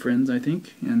pretty good friends, I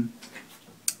think. And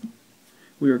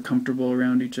we were comfortable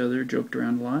around each other, joked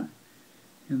around a lot.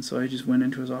 And so I just went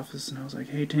into his office and I was like,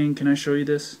 hey Tang, can I show you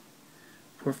this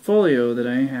portfolio that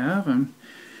I have? I'm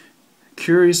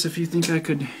curious if you think I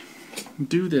could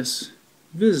do this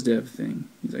viz dev thing.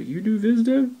 He's like, you do viz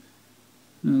dev?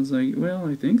 And I was like, well,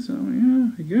 I think so, yeah,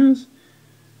 I guess.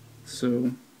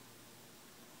 So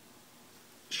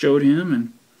showed him,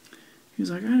 and he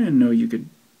was like, I didn't know you could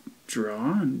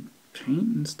draw and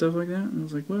paint and stuff like that. And I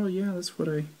was like, well, yeah, that's what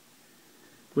I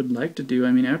would like to do.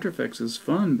 I mean, After Effects is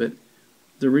fun, but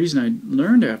the reason I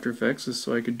learned After Effects is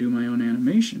so I could do my own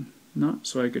animation, not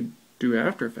so I could do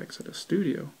After Effects at a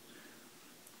studio.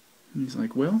 And he's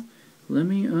like, well, let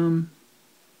me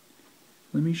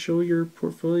show your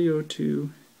portfolio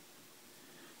to...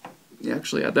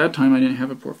 Actually, at that time I didn't have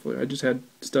a portfolio. I just had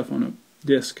stuff on a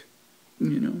disc,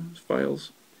 you know,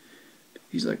 files.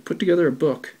 He's like, put together a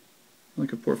book,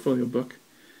 like a portfolio book,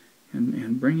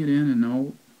 and bring it in, and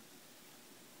I'll...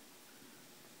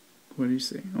 What do you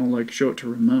say? I'll like show it to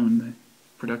Ramon, the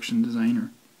production designer.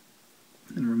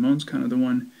 And Ramon's kind of the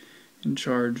one in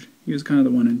charge. He was kind of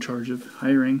the one in charge of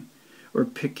hiring or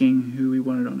picking who he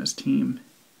wanted on his team.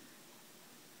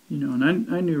 You know, and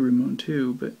I knew Ramon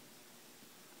too, but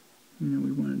you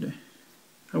know,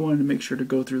 I wanted to make sure to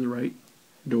go through the right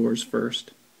doors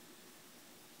first.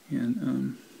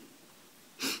 And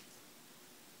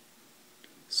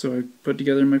so I put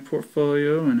together my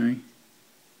portfolio, and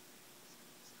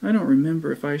I don't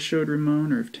remember if I showed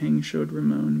Ramon or if Tang showed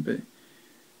Ramon, but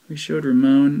we showed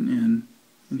Ramon,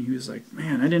 and he was like,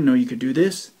 man, I didn't know you could do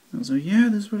this. I was like, yeah,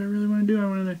 this is what I really want to do. I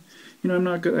want to, you know, I'm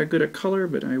not that good at color,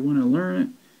 but I want to learn it.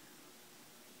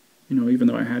 You know, even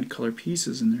though I had color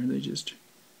pieces in there,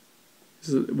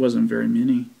 it wasn't very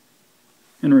many.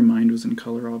 And Remind was in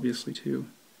color, obviously, too.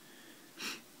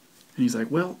 And he's like,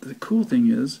 well, the cool thing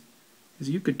is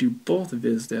you could do both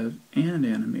VizDev and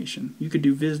animation. You could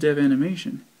do VizDev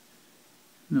animation.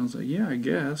 And I was like, yeah, I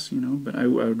guess, you know, but I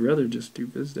would rather just do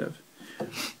VizDev.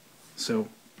 So,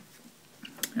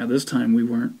 at this time, we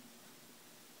weren't,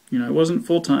 you know, I wasn't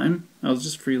full-time. I was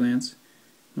just freelance.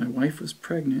 My wife was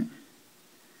pregnant.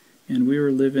 And we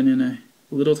were living in a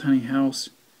little tiny house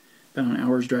about an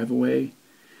hour's drive away.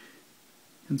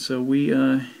 And so we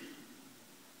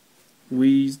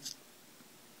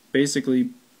basically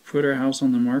put our house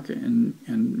on the market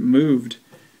and moved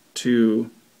to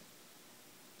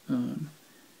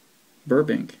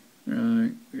Burbank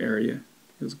area.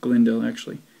 It was Glendale,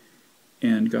 actually.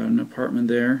 And got an apartment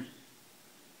there.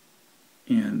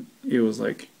 And it was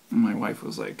like, my wife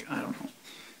was like, I don't know,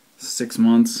 6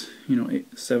 months, you know,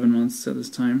 7 months at this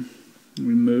time.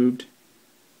 We moved.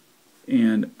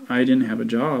 And I didn't have a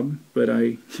job, but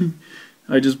I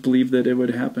just believed that it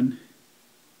would happen.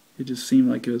 It just seemed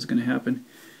like it was going to happen.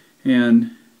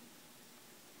 And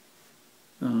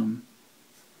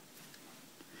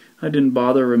I didn't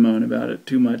bother Ramon about it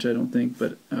too much, I don't think,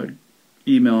 but I would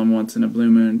email him once in a blue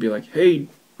moon and be like, hey,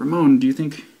 Ramon, do you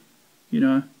think, you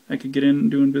know, I could get in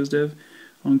doing VizDev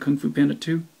on Kung Fu Panda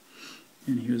 2?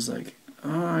 And he was like,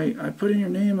 oh, I put in your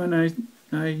name, and I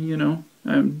you know,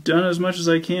 I've done as much as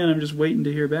I can. I'm just waiting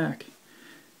to hear back.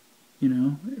 You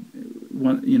know,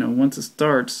 once it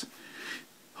starts,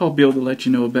 I'll be able to let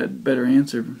you know a better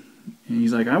answer. And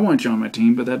he's like, I want you on my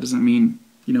team, but that doesn't mean,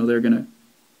 you know, they're gonna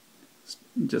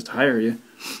just hire you.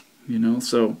 You know,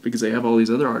 so because they have all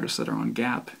these other artists that are on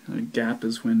Gap. Gap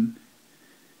is when,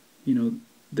 you know,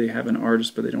 they have an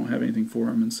artist, but they don't have anything for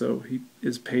him, and so he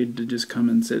is paid to just come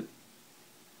and sit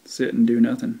and do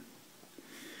nothing.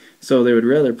 So they would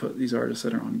rather put these artists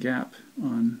that are on Gap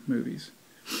on movies.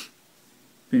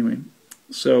 Anyway,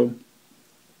 so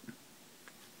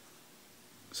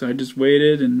I just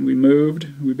waited, and we moved.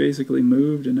 We basically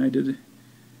moved, and I did,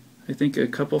 I think, a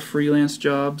couple freelance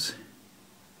jobs.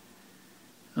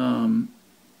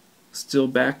 Still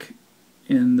back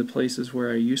in the places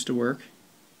where I used to work.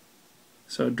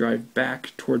 So I'd drive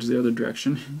back towards the other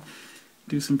direction,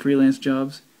 do some freelance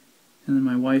jobs, and then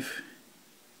my wife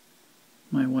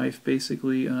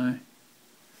basically went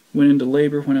into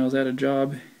labor when I was at a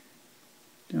job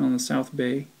down in the South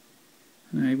Bay.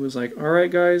 And I was like, alright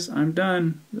guys, I'm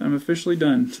done. I'm officially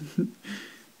done.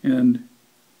 And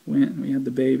we had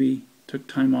the baby, took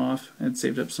time off. I had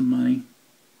saved up some money.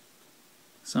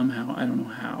 Somehow, I don't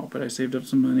know how, but I saved up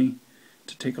some money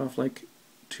to take off like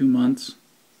 2 months.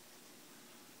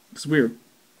 Because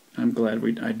I'm glad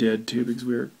I did too, because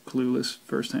we were clueless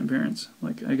first-time parents.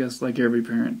 Like, I guess like every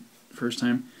parent, first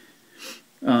time.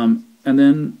 And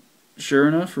then, sure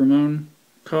enough, Ramon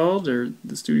called, or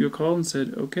the studio called and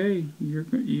said, okay,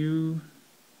 you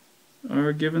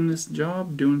are given this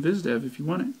job doing VizDev if you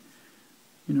want it.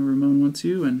 You know, Ramon wants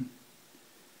you, and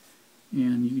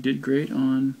you did great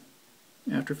on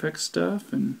After Effects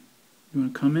stuff, and you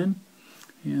want to come in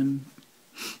and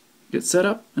get set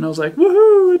up. And I was like,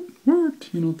 woohoo, it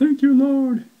worked, you know, thank you,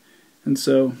 Lord. And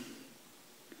so,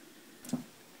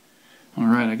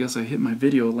 alright, I guess I hit my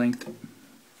video length.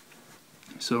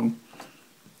 So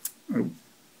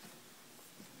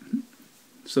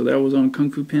that was on Kung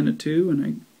Fu Panda 2,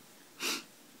 and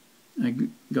I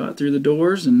got through the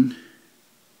doors and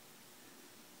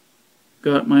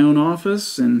got my own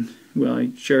office, and, well,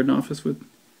 I shared an office with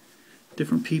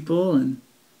different people, and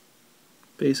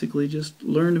basically just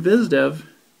learned VizDev.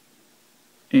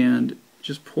 And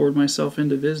just poured myself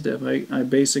into VizDev. I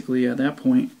basically, at that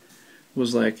point,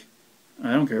 was like,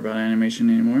 I don't care about animation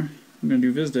anymore. I'm going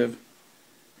to do VizDev.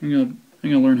 I'm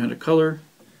gonna learn how to color.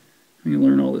 I'm gonna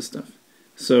learn all this stuff.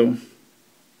 So,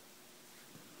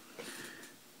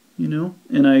 you know,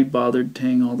 and I bothered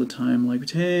Tang all the time, like,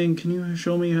 Tang, can you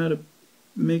show me how to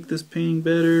make this painting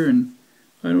better? And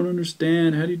I don't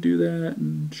understand. How do you do that?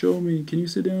 And show me. Can you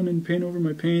sit down and paint over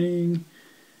my painting?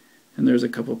 And there's a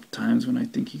couple of times when I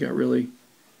think he got really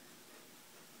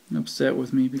upset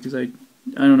with me because I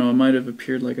don't know, it might have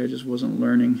appeared like I just wasn't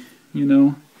learning, you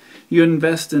know? You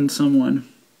invest in someone,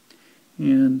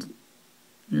 and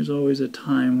there's always a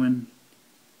time when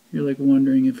you're like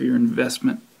wondering if your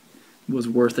investment was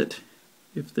worth it,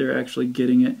 if they're actually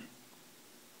getting it,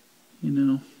 you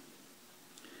know?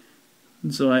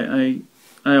 And so I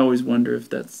always wonder if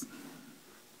that's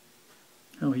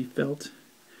how he felt.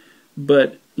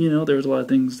 But, you know, there was a lot of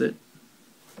things that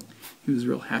he was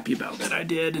real happy about that I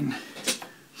did, and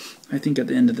I think at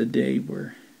the end of the day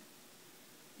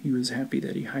he was happy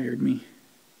that he hired me.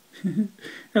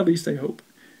 At least I hope.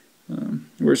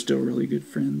 We're still really good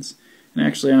friends. And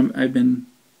actually I've been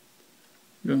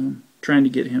trying to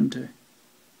get him to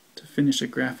finish a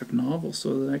graphic novel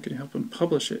so that I could help him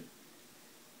publish it.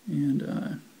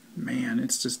 And man,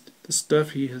 it's just the stuff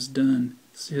he has done.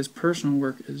 His personal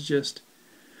work is just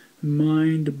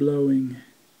mind-blowing.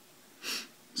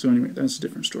 So anyway, that's a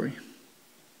different story.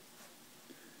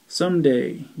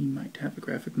 Someday he might have a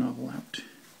graphic novel out.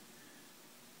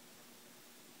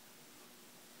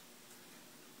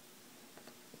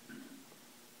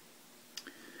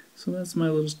 So that's my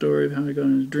little story of how I got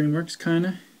into Dreamworks,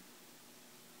 kinda.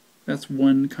 That's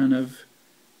one kind of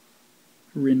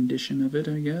rendition of it,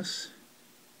 I guess.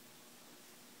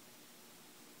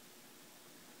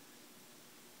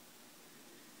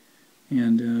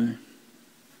 And I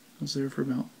was there for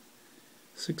about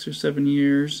 6 or 7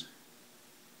 years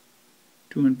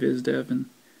doing VizDev, and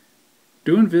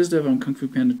doing VizDev on Kung Fu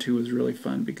Panda 2 was really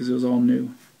fun because it was all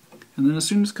new. And then as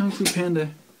soon as Kung Fu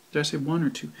Panda, did I say 1 or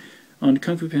 2? On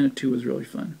Kung Fu Panda 2 was really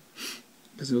fun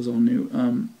because it was all new.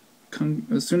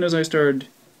 As soon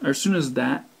as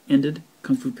that ended,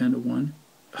 Kung Fu Panda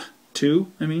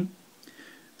 2, I mean,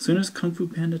 as soon as Kung Fu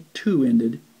Panda 2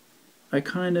 ended, I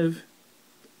kind of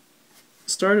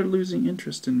started losing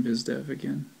interest in VizDev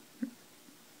again.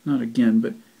 Not again,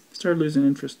 but started losing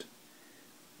interest.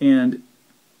 And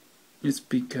it's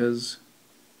because,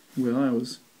 well, I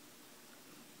was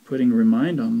putting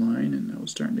Remind online, and I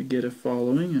was starting to get a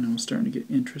following, and I was starting to get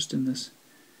interest in this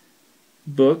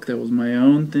book that was my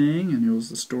own thing, and it was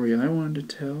the story I wanted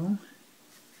to tell.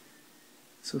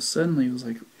 So suddenly it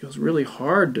was really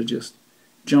hard to just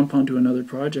jump onto another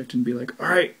project and be like,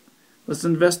 alright, let's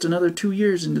invest another 2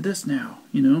 years into this now,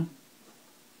 you know?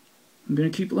 I'm going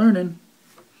to keep learning.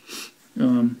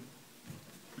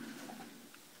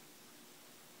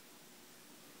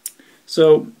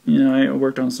 So, you know, I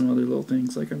worked on some other little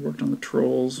things, like I worked on the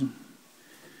Trolls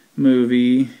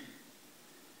movie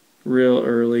real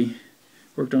early,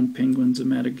 worked on Penguins of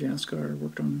Madagascar,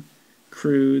 worked on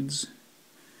Crudes,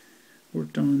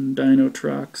 worked on Dino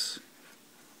Trucks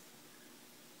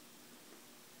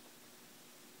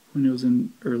when it was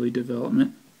in early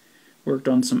development, worked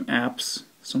on some apps,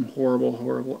 some horrible,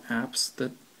 horrible apps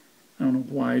that I don't know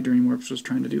why Dreamworks was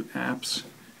trying to do apps.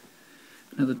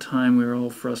 At the time, we were all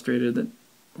frustrated that,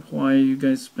 why are you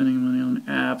guys spending money on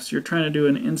apps? You're trying to do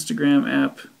an Instagram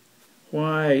app.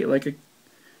 Why? Like,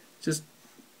 just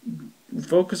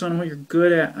focus on what you're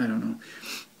good at. I don't know.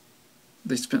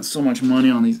 They spent so much money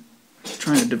on these,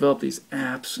 trying to develop these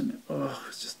apps, and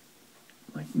it's just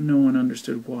like no one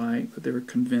understood why, but they were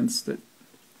convinced that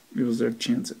it was their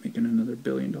chance at making another $1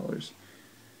 billion.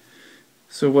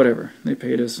 So whatever, they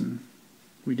paid us, and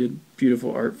we did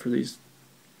beautiful art for these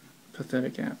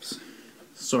pathetic apps.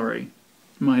 Sorry,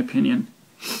 my opinion.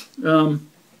 And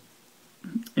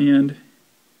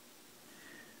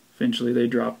eventually they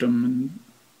dropped them, and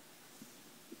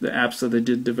the apps that they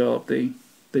did develop, they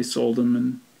sold them,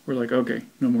 and we're like, okay,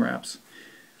 no more apps.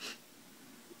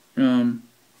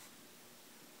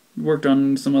 Worked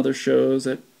on some other shows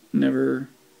that never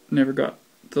got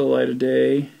to the light of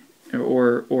day,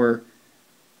 or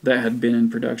that had been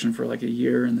in production for like a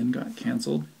year and then got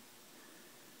canceled,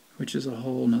 which is a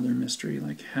whole nother mystery,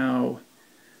 like how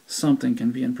something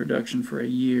can be in production for a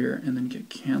year and then get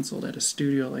canceled at a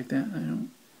studio like that.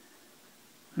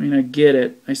 I mean, I get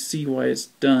it, I see why it's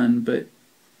done, but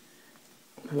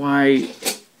why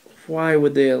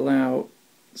would they allow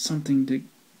something to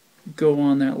go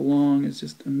on that long is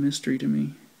just a mystery to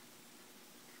me.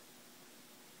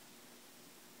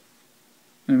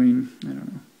 I mean, I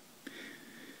don't know.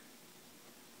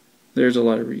 there's a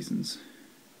lot of reasons.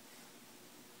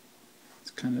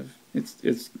 It's kind of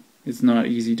it's not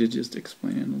easy to just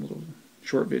explain in a little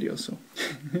short video. So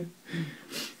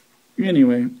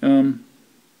anyway,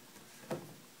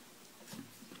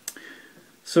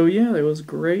 so yeah, it was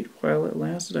great while it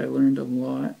lasted. I learned a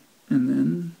lot, and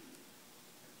then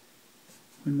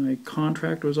when my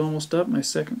contract was almost up, my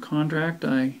second contract,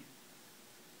 I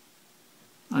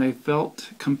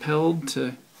felt compelled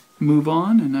to move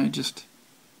on, and I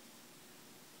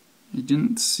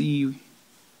didn't see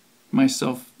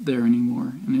myself there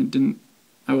anymore, and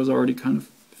I was already kind of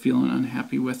feeling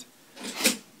unhappy with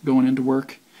going into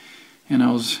work, and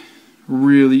I was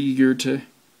really eager to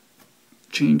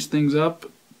change things up,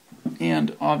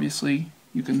 and obviously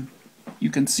you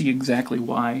can see exactly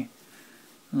why.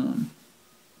 Let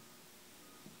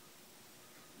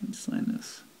me sign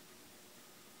this.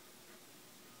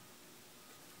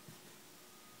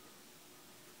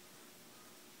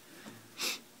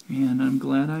 And I'm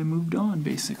glad I moved on,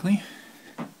 basically.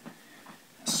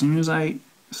 As soon as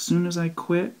I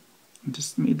quit and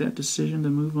just made that decision to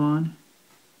move on,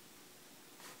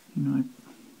 you know, I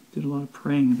did a lot of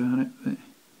praying about it, but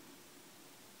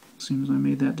as soon as I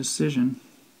made that decision,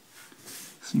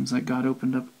 it seems like God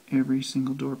opened up every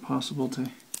single door possible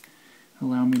to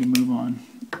allow me to move on.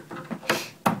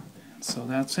 So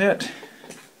that's it.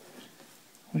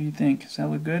 What do you think? Does that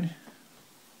look good?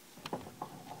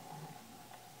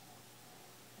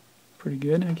 Pretty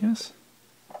good, I guess.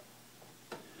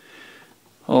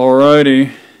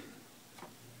 Alrighty.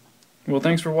 Well,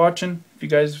 thanks for watching. If you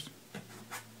guys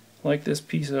like this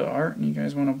piece of art and you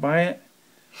guys want to buy it,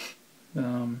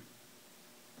 then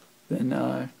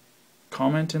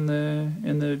comment in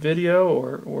the video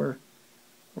or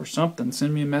something.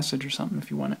 Send me a message or something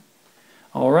if you want it.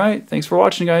 Alright, thanks for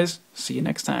watching, guys. See you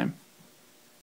next time.